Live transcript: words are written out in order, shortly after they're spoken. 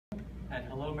and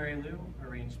Hello Mary Lou,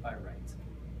 arranged by Wright.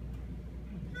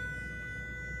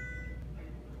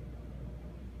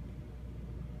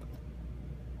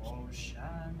 Oh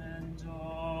Shenandoah,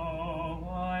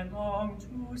 I long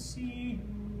to see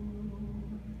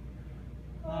you,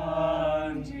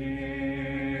 and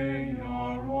hear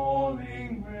your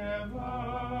rolling river.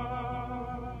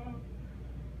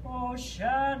 Oh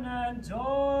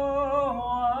Shenandoah,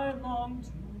 I long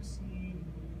to see you,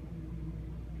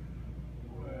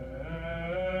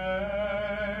 where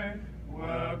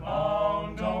we're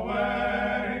bound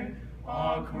away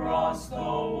across the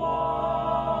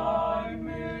wide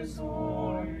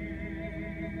Missouri.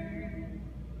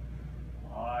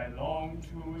 I long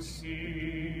to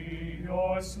see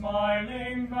your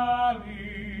smiling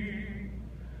valley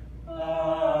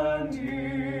and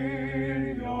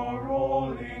hear your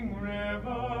rolling river.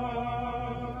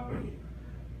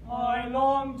 I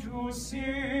long to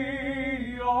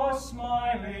see your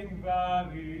smiling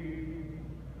valley,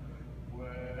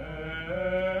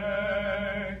 where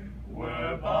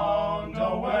we're bound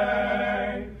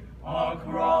away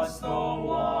across the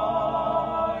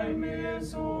wide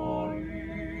Missouri.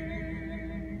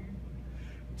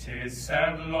 'Tis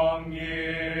 7 long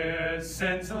years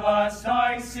since last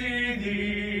I see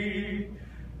thee,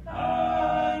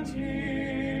 and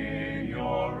hear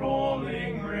your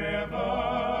rolling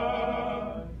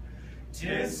river.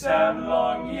 'Tis 7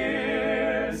 long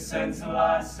years since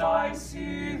last I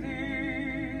see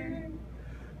thee,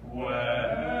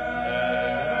 where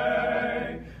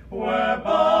we're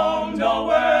bound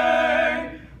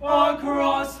away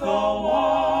across the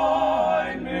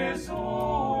wide Missouri.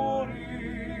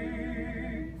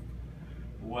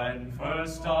 When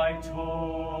first I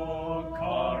took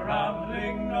a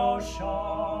rambling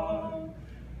notion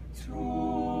to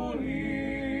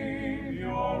leave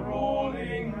your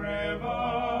rolling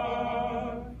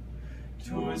river,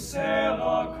 to sail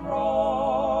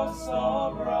across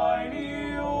the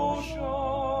briny ocean,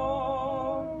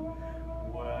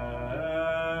 where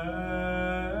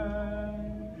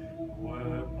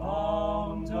we're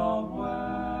bound away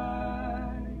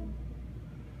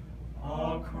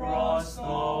across the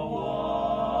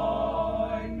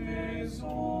wide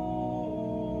Missouri.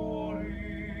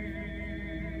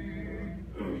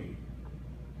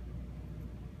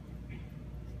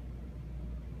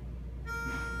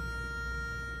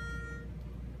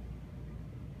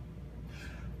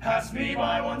 Pass me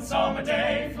by one summer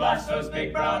day, flash those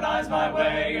big brown eyes my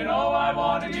way, and oh, I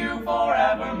wanted you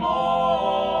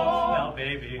forevermore. Now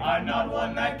baby, I'm not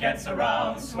one that gets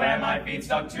around, swear my feet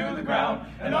stuck to the ground,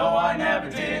 and oh, I never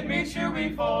did meet you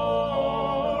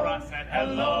before. I said,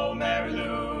 hello, Mary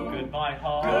Lou. Goodbye,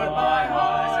 heart. Goodbye,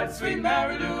 heart. I said, sweet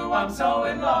Mary Lou, I'm so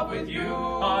in love with you.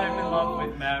 I'm in love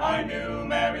with Mary. I knew,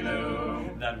 Mary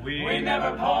Lou, that we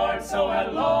never part, so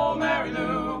hello, Mary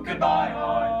Lou. Goodbye,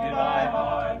 heart. Goodbye,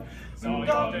 heart. So you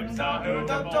lips out of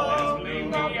the boys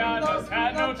believe me, I just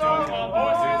had no choice. My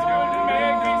voice is going to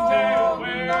make me stay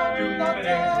away.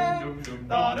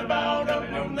 Thought about a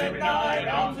moonlit night,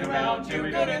 arms around you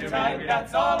good and tight.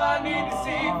 That's all I need to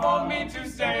see for me to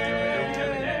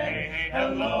stay.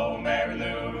 Hello, Mary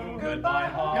Lou. Goodbye,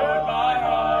 heart. Goodbye,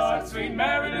 heart. Sweet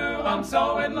Mary Lou, I'm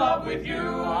so in love with you.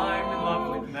 I'm in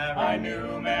love with Mary. I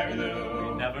knew, Mary Lou.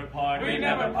 We never part. We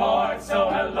never part. So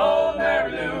hello,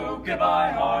 Mary Lou.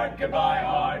 Goodbye, heart. Goodbye,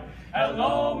 heart.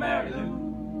 Hello, Mary Lou.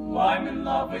 I'm in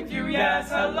love with you. Yes,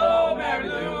 hello, Mary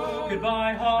Lou.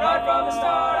 Goodbye, heart. Right from the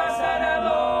start, I said hello.